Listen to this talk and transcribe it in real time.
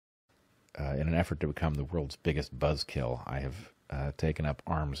in an effort to become the world's biggest buzzkill, I have taken up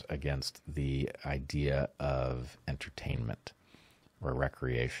arms against the idea of entertainment or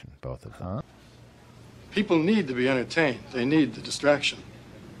recreation, both of them. People need to be entertained. They need the distraction.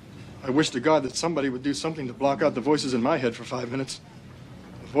 I wish to God that somebody would do something to block out the voices in my head for 5 minutes.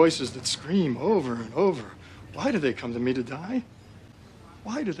 The voices that scream over and over. Why do they come to me to die?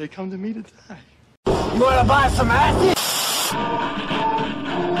 Why do they come to me to die? You wanna buy some acid?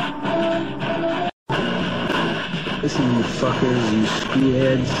 Listen, you fuckers, you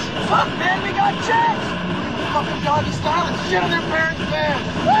screwheads. Fuck, man, we got checks! Fucking doggy style and shit on their parents' beds!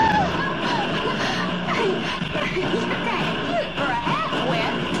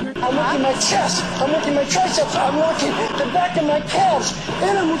 I'm working my chest, I'm working my triceps, I'm working the back of my calves,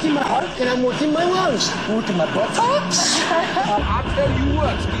 and I'm working my heart, and I'm working my lungs. I'm working my buttocks. I'll tell you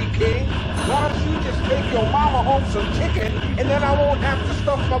what, Ski King. Why don't you just take your mama home some chicken, and then I won't have to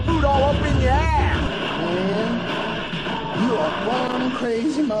stuff my boot all up in your ass. Man, you are one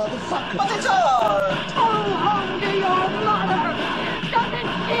crazy motherfucker. But it's all. Go home to your mother. Doesn't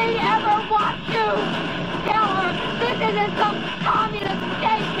she ever want you? Tell her this isn't some communist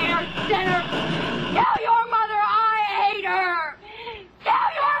daycare center. Tell your mother I hate her. Tell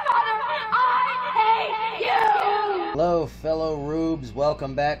your mother I hate you. Hello, fellow rubes.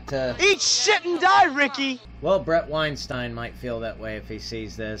 Welcome back to... Eat shit and die, Ricky! Well, Bret Weinstein might feel that way if he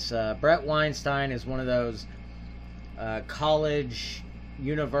sees this. Bret Weinstein is one of those college,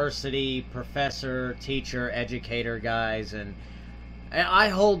 university, professor, teacher, educator guys, and I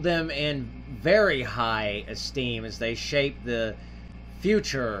hold them in very high esteem as they shape the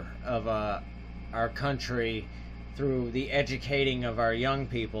future of our country through the educating of our young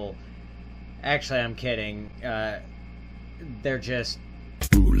people. Actually, I'm kidding. They're just...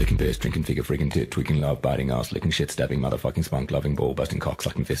 Ooh, licking piss, drinking figure, friggin' tit, tweaking love, biting ass, licking shit, stabbing, motherfucking spunk, loving ball, busting cock,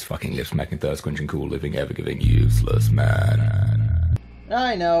 sucking fist, fucking lips, smacking thirst, quenching cool, living, ever giving, useless man.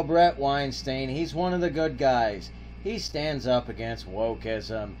 I know, Bret Weinstein, he's one of the good guys. He stands up against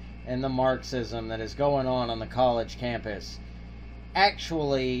wokeism and the Marxism that is going on the college campus.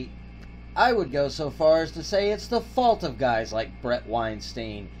 Actually, I would go so far as to say it's the fault of guys like Bret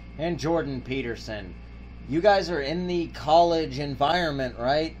Weinstein and Jordan Peterson. You guys are in the college environment,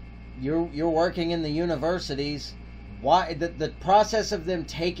 right? You're working in the universities. Why the process of them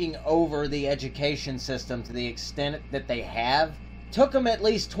taking over the education system to the extent that they have took them at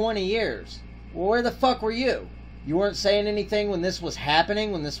least 20 years. Well, where the fuck were you? You weren't saying anything when this was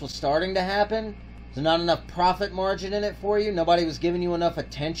happening, when this was starting to happen? There's not enough profit margin in it for you? Nobody was giving you enough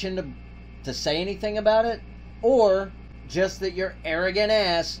attention to say anything about it? Or just that your arrogant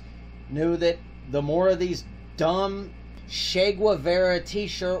ass knew that the more of these dumb Che Guevara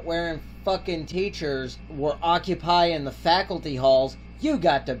t-shirt wearing fucking teachers were occupying the faculty halls, you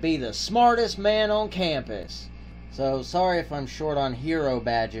got to be the smartest man on campus. So sorry if I'm short on hero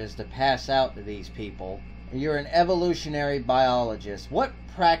badges to pass out to these people. You're an evolutionary biologist. What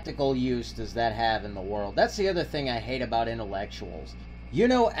practical use does that have in the world? That's the other thing I hate about intellectuals. You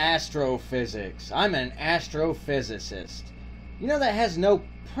know astrophysics. I'm an astrophysicist. You know that has no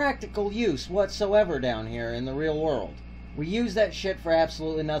practical use whatsoever down here in the real world. We use that shit for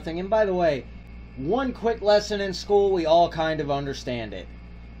absolutely nothing. And by the way, one quick lesson in school, we all kind of understand it.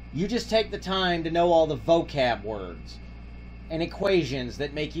 You just take the time to know all the vocab words and equations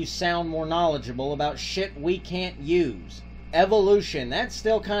that make you sound more knowledgeable about shit we can't use. Evolution, that's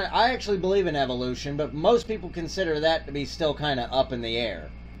still kind of... I actually believe in evolution, but most people consider that to be still kind of up in the air.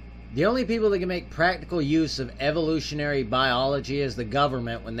 The only people that can make practical use of evolutionary biology is the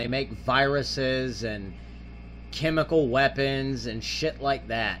government when they make viruses and chemical weapons and shit like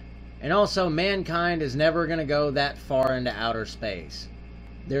that. And also, mankind is never going to go that far into outer space.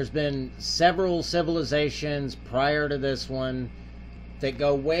 There's been several civilizations prior to this one that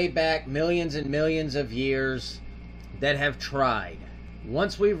go way back millions and millions of years that have tried.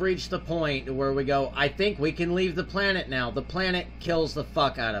 Once we've reached the point where we go, I think we can leave the planet now, the planet kills the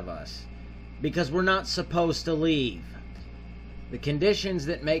fuck out of us. Because we're not supposed to leave. The conditions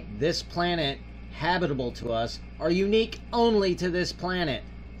that make this planet habitable to us are unique only to this planet.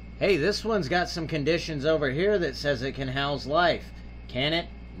 Hey, this one's got some conditions over here that says it can house life. Can it?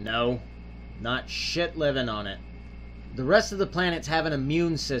 No. Not shit living on it. The rest of the planets have an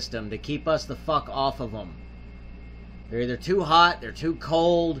immune system to keep us the fuck off of them. They're either too hot, they're too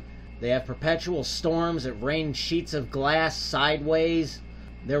cold, they have perpetual storms that rain sheets of glass sideways,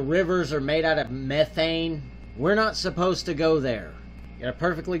 their rivers are made out of methane. We're not supposed to go there. You got a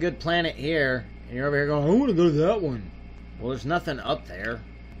perfectly good planet here, and you're over here going, I want to go to that one. Well, there's nothing up there.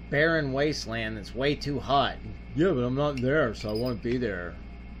 Barren wasteland that's way too hot. Yeah, but I'm not there, so I won't be there.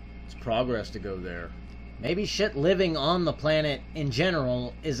 It's progress to go there. Maybe shit living on the planet in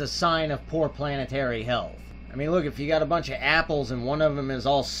general is a sign of poor planetary health. I mean, look, if you got a bunch of apples and one of them is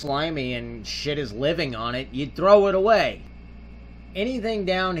all slimy and shit is living on it, you'd throw it away. Anything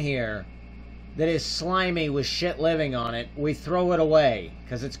down here that is slimy with shit living on it, we throw it away,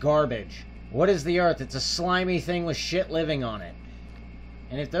 because it's garbage. What is the Earth? It's a slimy thing with shit living on it.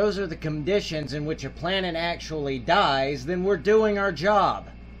 And if those are the conditions in which a planet actually dies, then we're doing our job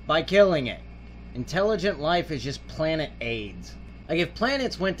by killing it. Intelligent life is just planet AIDS. Like, if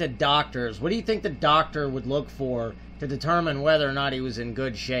planets went to doctors, what do you think the doctor would look for to determine whether or not he was in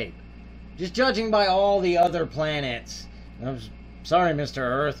good shape? Just judging by all the other planets. I'm sorry, Mr.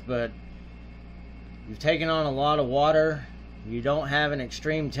 Earth, but you've taken on a lot of water. You don't have an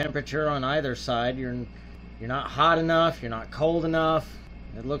extreme temperature on either side. You're not hot enough. You're not cold enough.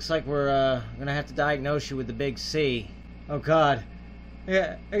 It looks like we're gonna have to diagnose you with the big C. Oh God.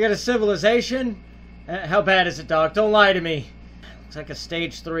 I got a civilization? How bad is it, Doc? Don't lie to me. Looks like a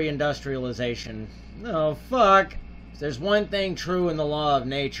stage 3 industrialization. Oh, fuck. If there's one thing true in the law of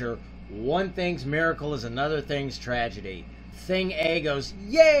nature, one thing's miracle is another thing's tragedy. Thing A goes,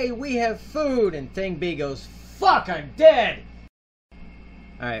 yay, we have food, and thing B goes, fuck, I'm dead!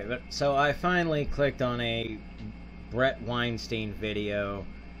 Alright, so I finally clicked on a Bret Weinstein video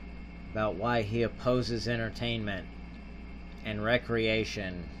about why he opposes entertainment and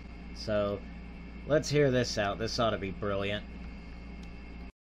recreation. So let's hear this out. This ought to be brilliant.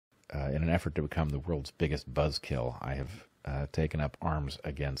 In an effort to become the world's biggest buzzkill, I have taken up arms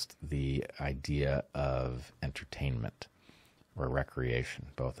against the idea of entertainment or recreation,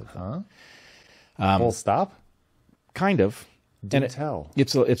 both of them. Full stop? Kind of. Do tell.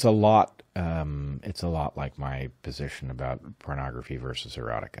 It's a lot. It's a lot like my position about pornography versus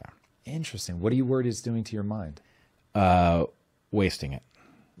erotica. Interesting. What are you worried it's doing to your mind? Wasting it.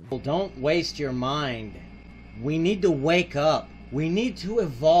 Well, don't waste your mind. We need to wake up. We need to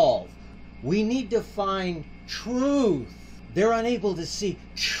evolve. We need to find truth. They're unable to see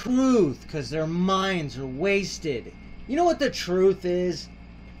truth because their minds are wasted. You know what the truth is?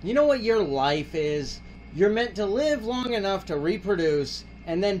 You know what your life is? You're meant to live long enough to reproduce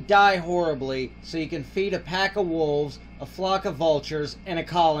and then die horribly so you can feed a pack of wolves, a flock of vultures, and a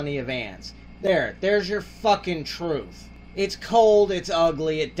colony of ants. There's your fucking truth. It's cold, it's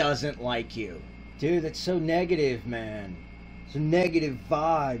ugly, it doesn't like you. Dude, that's so negative, man. So negative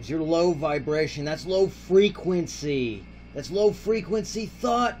vibes. You're low vibration. That's low frequency. That's low frequency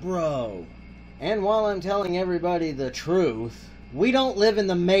thought, bro. And while I'm telling everybody the truth, we don't live in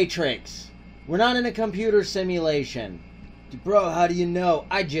the Matrix. We're not in a computer simulation. Bro, how do you know?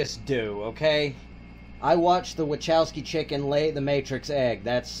 I just do, okay? I watched the Wachowski chicken lay the Matrix egg.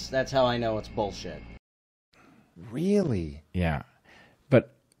 That's how I know it's bullshit. Really? Yeah.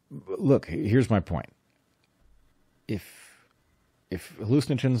 But look, here's my point. If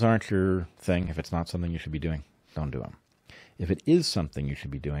hallucinogens aren't your thing, if it's not something you should be doing, don't do them. If it is something you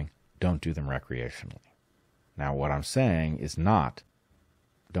should be doing, don't do them recreationally. Now, what I'm saying is not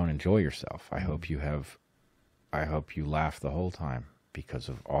don't enjoy yourself. I hope you laugh the whole time because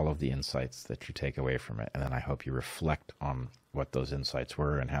of all of the insights that you take away from it. And then I hope you reflect on what those insights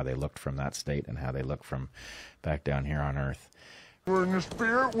were and how they looked from that state and how they look from back down here on Earth. We're in the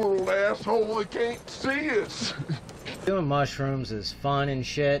spirit world, asshole. They can't see us. Doing mushrooms is fun and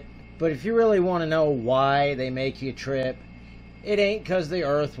shit, but if you really want to know why they make you trip, it ain't because the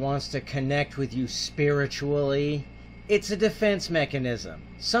Earth wants to connect with you spiritually. It's a defense mechanism.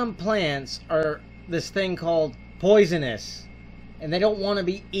 Some plants are this thing called poisonous, and they don't want to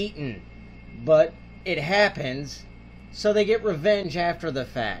be eaten, but it happens, so they get revenge after the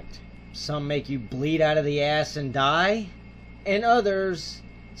fact. Some make you bleed out of the ass and die, and others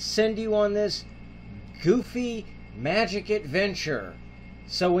send you on this goofy magic adventure.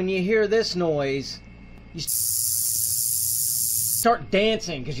 So when you hear this noise, you start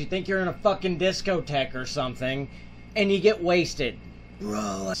dancing because you think you're in a fucking discotheque or something, and you get wasted.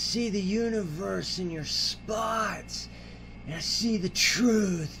 Bro, I see the universe in your spots, and I see the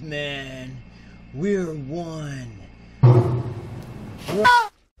truth, man. We're one.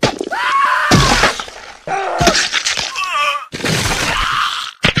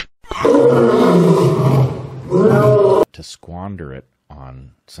 To squander it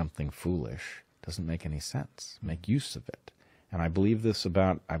on something foolish doesn't make any sense. Make use of it. And I believe this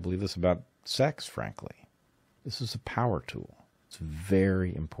about sex, frankly. This is a power tool. It's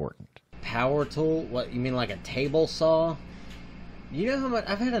very important. Power tool? What, you mean like a table saw? You know how much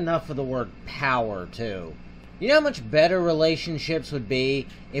I've had enough of the word power too. You know how much better relationships would be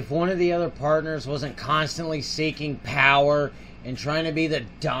if one of the other partners wasn't constantly seeking power and trying to be the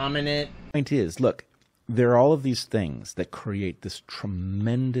dominant. Point is, look, there are all of these things that create this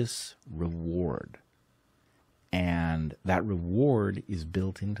tremendous reward. And that reward is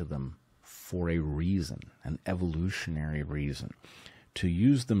built into them for a reason, an evolutionary reason. To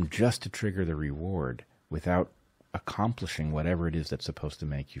use them just to trigger the reward without accomplishing whatever it is that's supposed to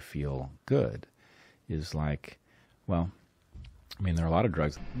make you feel good is like, well, I mean, there are a lot of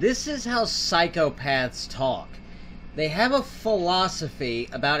drugs. This is how psychopaths talk. They have a philosophy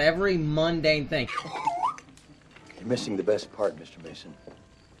about every mundane thing. You're missing the best part, Mr. Mason.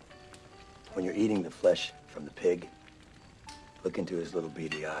 When you're eating the flesh from the pig, look into his little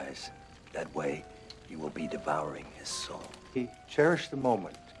beady eyes. That way, you will be devouring his soul. Cherish the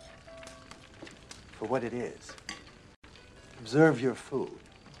moment for what it is. Observe your food.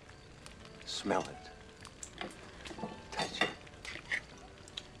 Smell it. Touch it.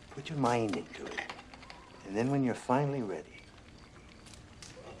 Put your mind into it. And then when you're finally ready,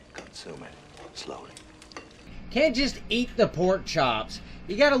 consume it slowly. Can't just eat the pork chops.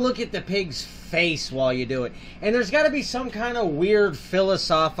 You gotta look at the pig's face while you do it. And there's gotta be some kind of weird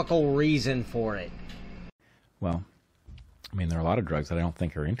philosophical reason for it. Well, I mean, there are a lot of drugs that I don't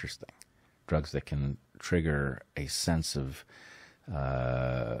think are interesting. Drugs that can trigger a sense of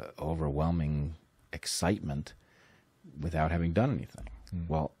overwhelming excitement without having done anything.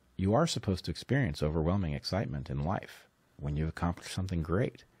 Well, you are supposed to experience overwhelming excitement in life when you've accomplished something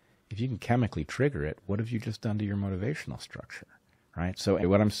great. If you can chemically trigger it, what have you just done to your motivational structure? Right? So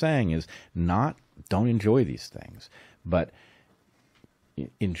what I'm saying is don't enjoy these things, but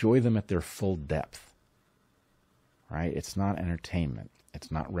enjoy them at their full depth. Right? It's not entertainment.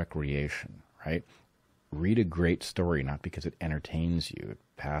 It's not recreation. Right? Read a great story, not because it entertains you, it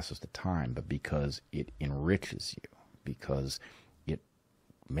passes the time, but because it enriches you, because it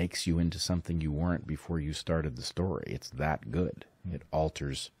makes you into something you weren't before you started the story. It's that good. It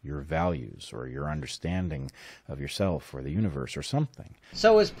alters your values or your understanding of yourself or the universe or something.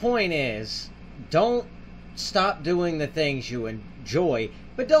 So his point is, don't stop doing the things you enjoy,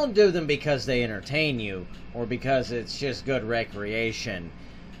 but don't do them because they entertain you or because it's just good recreation.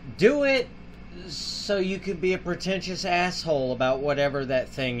 Do it so you can be a pretentious asshole about whatever that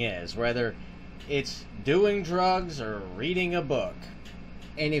thing is, whether it's doing drugs or reading a book.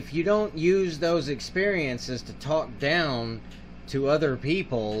 And if you don't use those experiences to talk down to other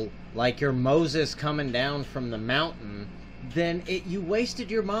people, like you're Moses coming down from the mountain, then you wasted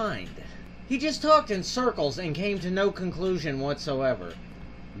your mind. He just talked in circles and came to no conclusion whatsoever.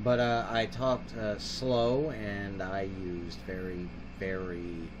 But I talked slow, and I used very,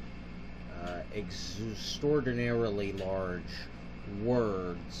 very extraordinarily large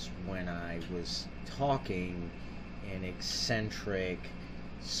words when I was talking in eccentric,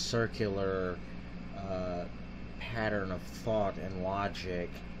 circular pattern of thought and logic,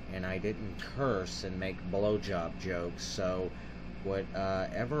 and I didn't curse and make blowjob jokes. So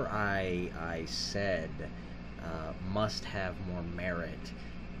whatever I said must have more merit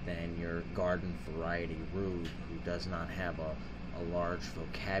than your garden variety Rube, who does not have a large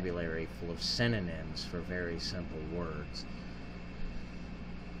vocabulary full of synonyms for very simple words.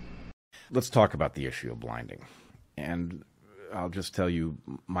 Let's talk about the issue of blinding. And I'll just tell you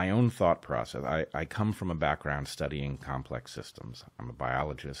my own thought process. I come from a background studying complex systems. I'm a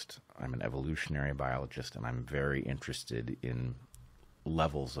biologist. I'm an evolutionary biologist, and I'm very interested in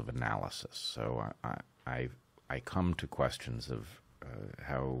levels of analysis. So I come to questions of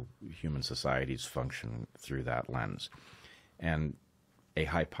how human societies function through that lens. And a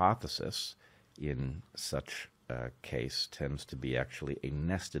hypothesis in such a case tends to be actually a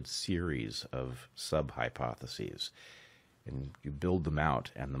nested series of sub-hypotheses. And you build them out,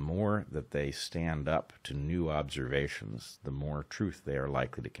 and the more that they stand up to new observations, the more truth they are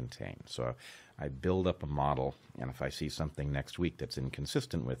likely to contain. So I build up a model, and if I see something next week that's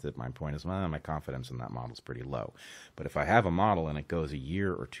inconsistent with it, my point is, well, my confidence in that model is pretty low. But if I have a model and it goes a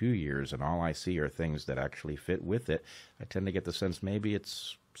year or 2 years, and all I see are things that actually fit with it, I tend to get the sense maybe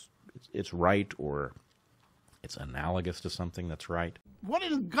it's right, or it's analogous to something that's right. What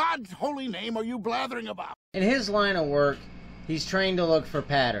in God's holy name are you blathering about? In his line of work, he's trained to look for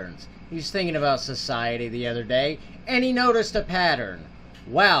patterns. He's thinking about society the other day, and he noticed a pattern.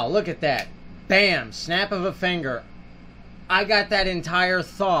 Wow, look at that. Bam, snap of a finger. I got that entire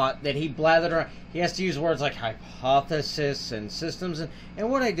thought that he blathered around. He has to use words like hypothesis and systems. And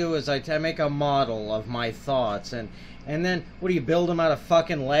what I do is I make a model of my thoughts. And then, what do you build them out of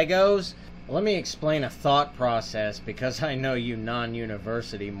fucking Legos? Let me explain a thought process, because I know you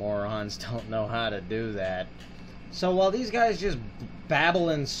non-university morons don't know how to do that. So while these guys just babble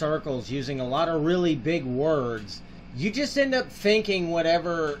in circles using a lot of really big words, you just end up thinking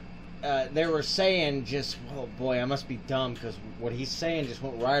whatever they were saying just, oh boy, I must be dumb because what he's saying just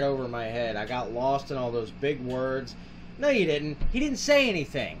went right over my head. I got lost in all those big words. No, you didn't. He didn't say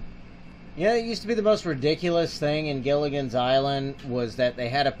anything. You know, it used to be the most ridiculous thing in Gilligan's Island was that they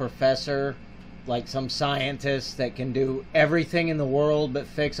had a professor, like some scientist, that can do everything in the world but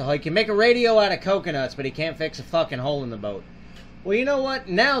fix a hole. He can make a radio out of coconuts, but he can't fix a fucking hole in the boat. Well, you know what?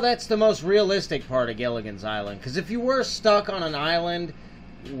 Now that's the most realistic part of Gilligan's Island. Because if you were stuck on an island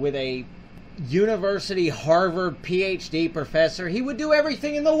with a university Harvard PhD professor, he would do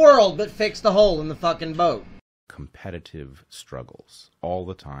everything in the world but fix the hole in the fucking boat. Competitive struggles all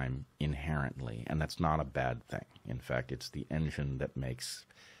the time, inherently, and that's not a bad thing. In fact, it's the engine that makes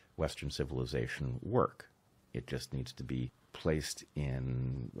Western civilization work. It just needs to be placed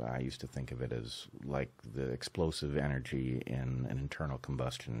in, I used to think of it as like the explosive energy in an internal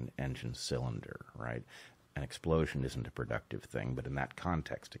combustion engine cylinder, right? An explosion isn't a productive thing, but in that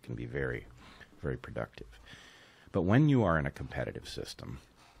context it can be very, very productive. But when you are in a competitive system,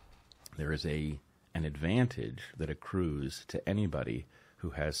 there is an advantage that accrues to anybody who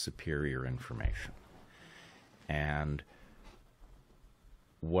has superior information. And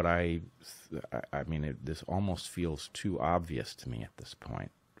what this almost feels too obvious to me at this point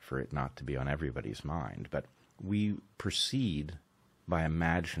for it not to be on everybody's mind, but we proceed by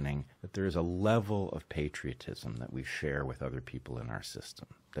imagining that there is a level of patriotism that we share with other people in our system,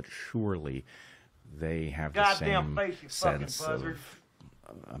 that surely they have the same sense of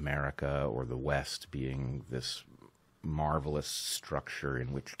America or the West being this marvelous structure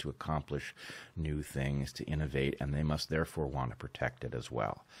in which to accomplish new things, to innovate, and they must therefore want to protect it as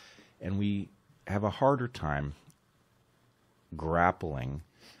well. And we have a harder time grappling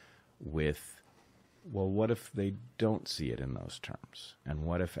with, well, what if they don't see it in those terms? And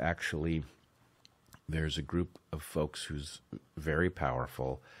what if actually there's a group of folks who's very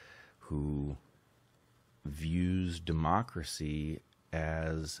powerful, who views democracy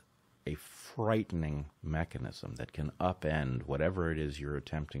as a frightening mechanism that can upend whatever it is you're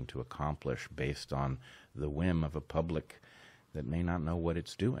attempting to accomplish based on the whim of a public that may not know what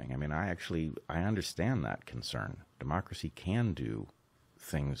it's doing. I mean, I understand that concern. Democracy can do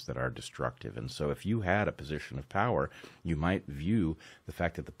things that are destructive. And so if you had a position of power, you might view the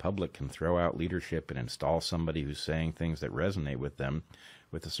fact that the public can throw out leadership and install somebody who's saying things that resonate with them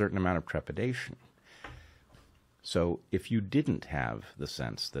with a certain amount of trepidation. So if you didn't have the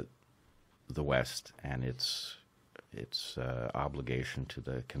sense that the West and its obligation to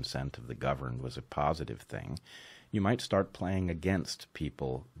the consent of the governed was a positive thing, you might start playing against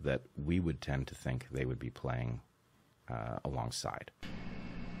people that we would tend to think they would be playing alongside.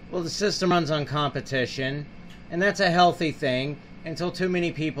 Well, the system runs on competition, and that's a healthy thing until too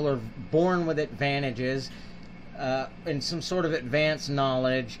many people are born with advantages and some sort of advanced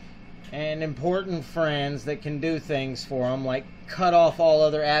knowledge and important friends that can do things for them, like cut off all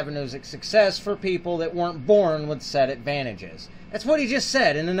other avenues of success for people that weren't born with said advantages. That's what he just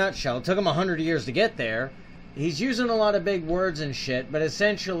said in a nutshell. It took him 100 years to get there. He's using a lot of big words and shit, but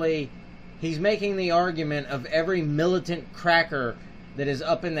essentially he's making the argument of every militant cracker that is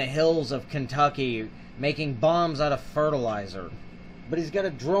up in the hills of Kentucky making bombs out of fertilizer. But he's got to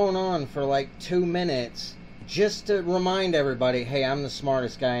drone on for like 2 minutes just to remind everybody, hey, I'm the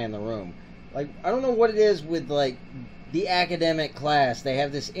smartest guy in the room. Like, I don't know what it is with, like, the academic class. They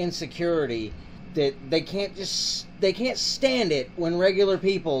have this insecurity that they can't stand it when regular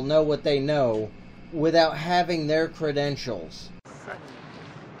people know what they know without having their credentials.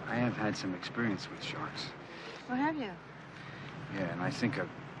 I have had some experience with sharks. What have you? Yeah, and I think a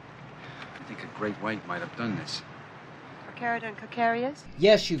great white might have done this. Carcharodon calcareus?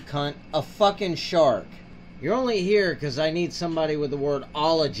 Yes, you cunt. A fucking shark. You're only here because I need somebody with the word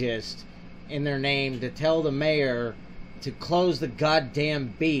ologist in their name to tell the mayor to close the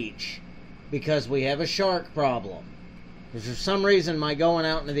goddamn beach because we have a shark problem. Because for some reason my going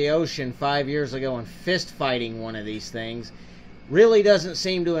out into the ocean 5 years ago and fist fighting one of these things really doesn't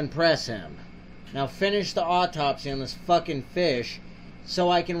seem to impress him. Now finish the autopsy on this fucking fish so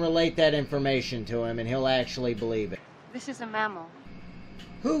I can relate that information to him and he'll actually believe it. This is a mammal.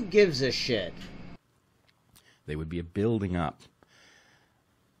 Who gives a shit? They would be building up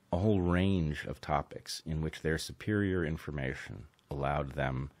a whole range of topics in which their superior information allowed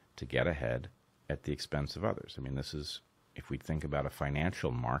them to get ahead at the expense of others. I mean, this is, if we think about a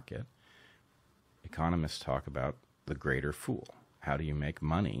financial market, economists talk about the greater fool. How do you make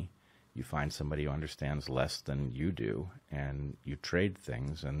money? You find somebody who understands less than you do, and you trade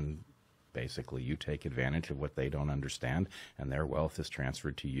things, and Basically, you take advantage of what they don't understand, and their wealth is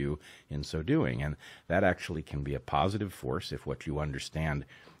transferred to you in so doing. And that actually can be a positive force if what you understand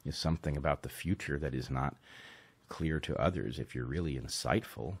is something about the future that is not clear to others. If you're really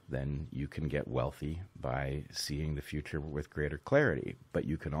insightful, then you can get wealthy by seeing the future with greater clarity. But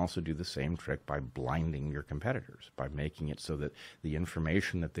you can also do the same trick by blinding your competitors, by making it so that the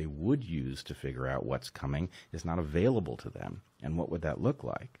information that they would use to figure out what's coming is not available to them. And what would that look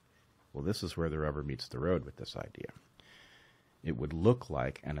like? Well, this is where the rubber meets the road with this idea. It would look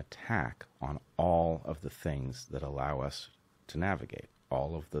like an attack on all of the things that allow us to navigate,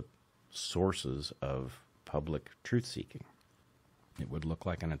 all of the sources of public truth-seeking. It would look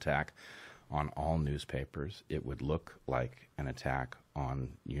like an attack on all newspapers. It would look like an attack on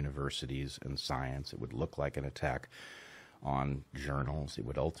universities and science. It would look like an attack on journals. It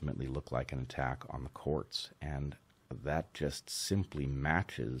would ultimately look like an attack on the courts. And that just simply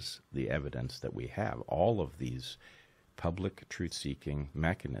matches the evidence that we have. All of these public truth-seeking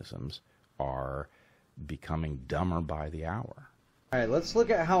mechanisms are becoming dumber by the hour. All right, let's look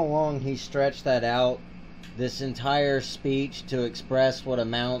at how long he stretched that out, this entire speech, to express what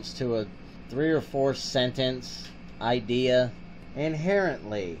amounts to a 3 or 4 sentence idea.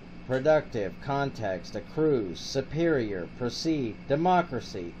 Inherently productive context accrues, superior, proceed,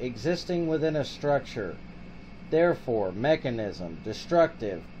 democracy, existing within a structure. Therefore, mechanism,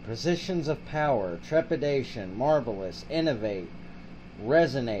 destructive, positions of power, trepidation, marvelous, innovate,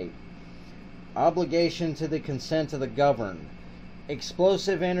 resonate, obligation to the consent of the governed,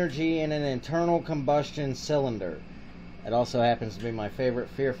 explosive energy in an internal combustion cylinder. It also happens to be my favorite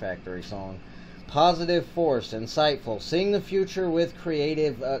Fear Factory song. Positive force, insightful, seeing the future with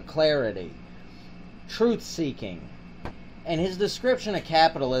creative clarity. Truth-seeking. And his description of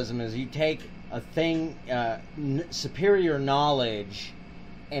capitalism is you take a thing, superior knowledge,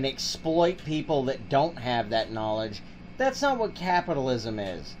 and exploit people that don't have that knowledge. That's not what capitalism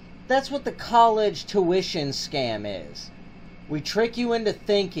is. That's what the college tuition scam is. We trick you into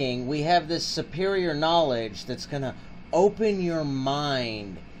thinking we have this superior knowledge that's going to open your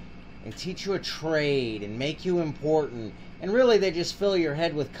mind and teach you a trade and make you important. And really, they just fill your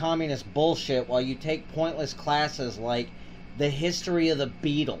head with communist bullshit while you take pointless classes like the history of the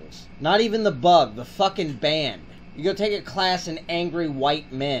Beatles. Not even the Bug, the fucking band. You go take a class in angry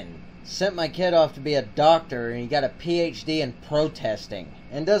white men. Sent my kid off to be a doctor and he got a PhD in protesting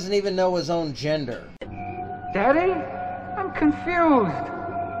and doesn't even know his own gender. Daddy? I'm confused.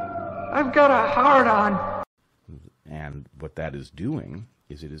 I've got a hard-on. And what that is doing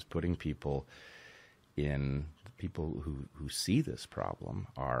is it is putting people who see this problem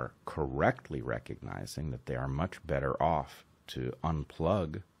are correctly recognizing that they are much better off to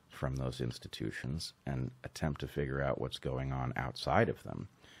unplug from those institutions and attempt to figure out what's going on outside of them.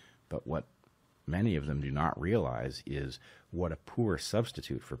 But what many of them do not realize is what a poor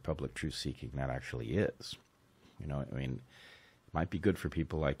substitute for public truth-seeking that actually is. You know, I mean, it might be good for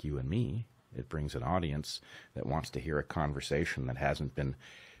people like you and me. It brings an audience that wants to hear a conversation that hasn't been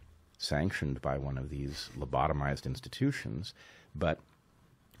sanctioned by one of these lobotomized institutions. But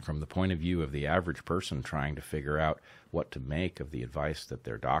from the point of view of the average person trying to figure out what to make of the advice that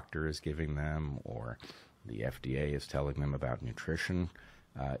their doctor is giving them or the FDA is telling them about nutrition,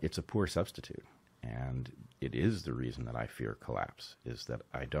 it's a poor substitute. And it is the reason that I fear collapse, is that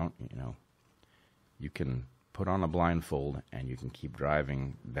I don't, you can put on a blindfold and you can keep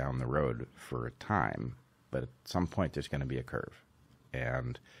driving down the road for a time, but at some point there's going to be a curve.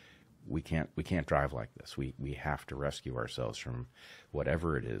 And we can't drive like this. We have to rescue ourselves from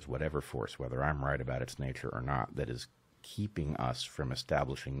whatever it is, whatever force, whether I'm right about its nature or not, that is keeping us from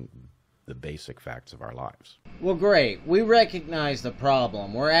establishing the basic facts of our lives. Well, great. We recognize the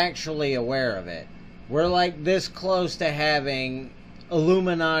problem. We're actually aware of it. We're like this close to having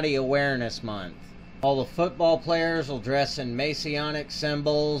Illuminati Awareness Month. All the football players will dress in Masonic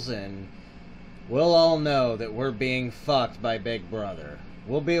symbols, and we'll all know that we're being fucked by Big Brother.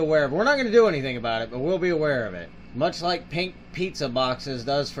 We'll be aware of it. We're not going to do anything about it, but we'll be aware of it. Much like pink pizza boxes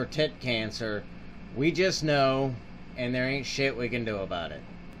does for tit cancer, we just know, and there ain't shit we can do about it.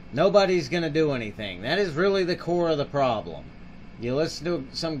 Nobody's going to do anything. That is really the core of the problem. You listen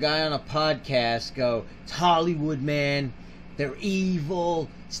to some guy on a podcast go, it's Hollywood, man. They're evil.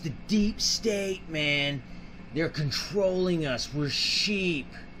 It's the deep state, man. They're controlling us. We're sheep.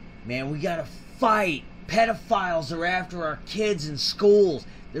 Man, we got to fight. Pedophiles are after our kids in schools.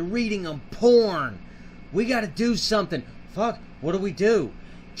 They're reading them porn. We got to do something. Fuck, what do?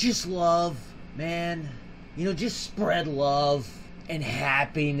 Just love, man. Just spread love and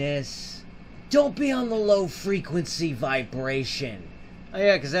happiness. Don't be on the low frequency vibration. Oh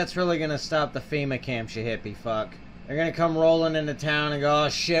yeah, because that's really going to stop the FEMA camps, you hippie fuck. They're going to come rolling into town and go, oh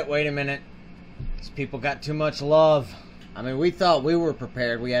shit, wait a minute. These people got too much love. I mean, we thought we were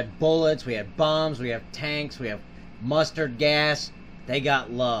prepared. We had bullets, we had bombs, we have tanks, we have mustard gas. They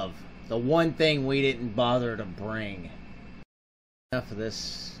got love. The one thing we didn't bother to bring. Enough of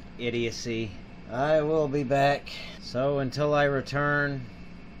this idiocy. I will be back. So until I return,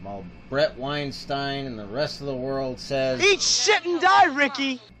 while Bret Weinstein and the rest of the world says, Eat shit and die,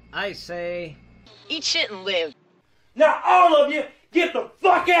 Ricky! I say, Eat shit and live. Now all of you, get the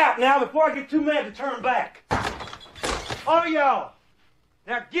fuck out now before I get too mad to turn back. All y'all,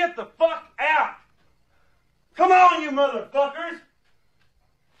 now get the fuck out. Come on, you motherfuckers.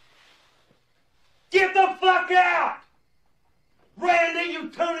 Get the fuck out. Randy, you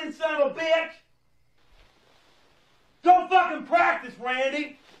tuning son of a bitch. Go fucking practice,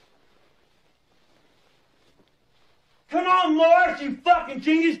 Randy. Come on, Morris, you fucking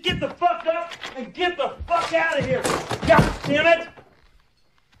genius. Get the fuck up and get the fuck out of here. God damn it.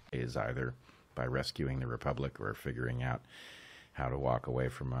 Is either by rescuing the Republic or figuring out how to walk away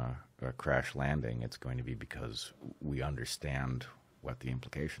from a crash landing. It's going to be because we understand what the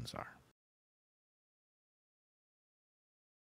implications are.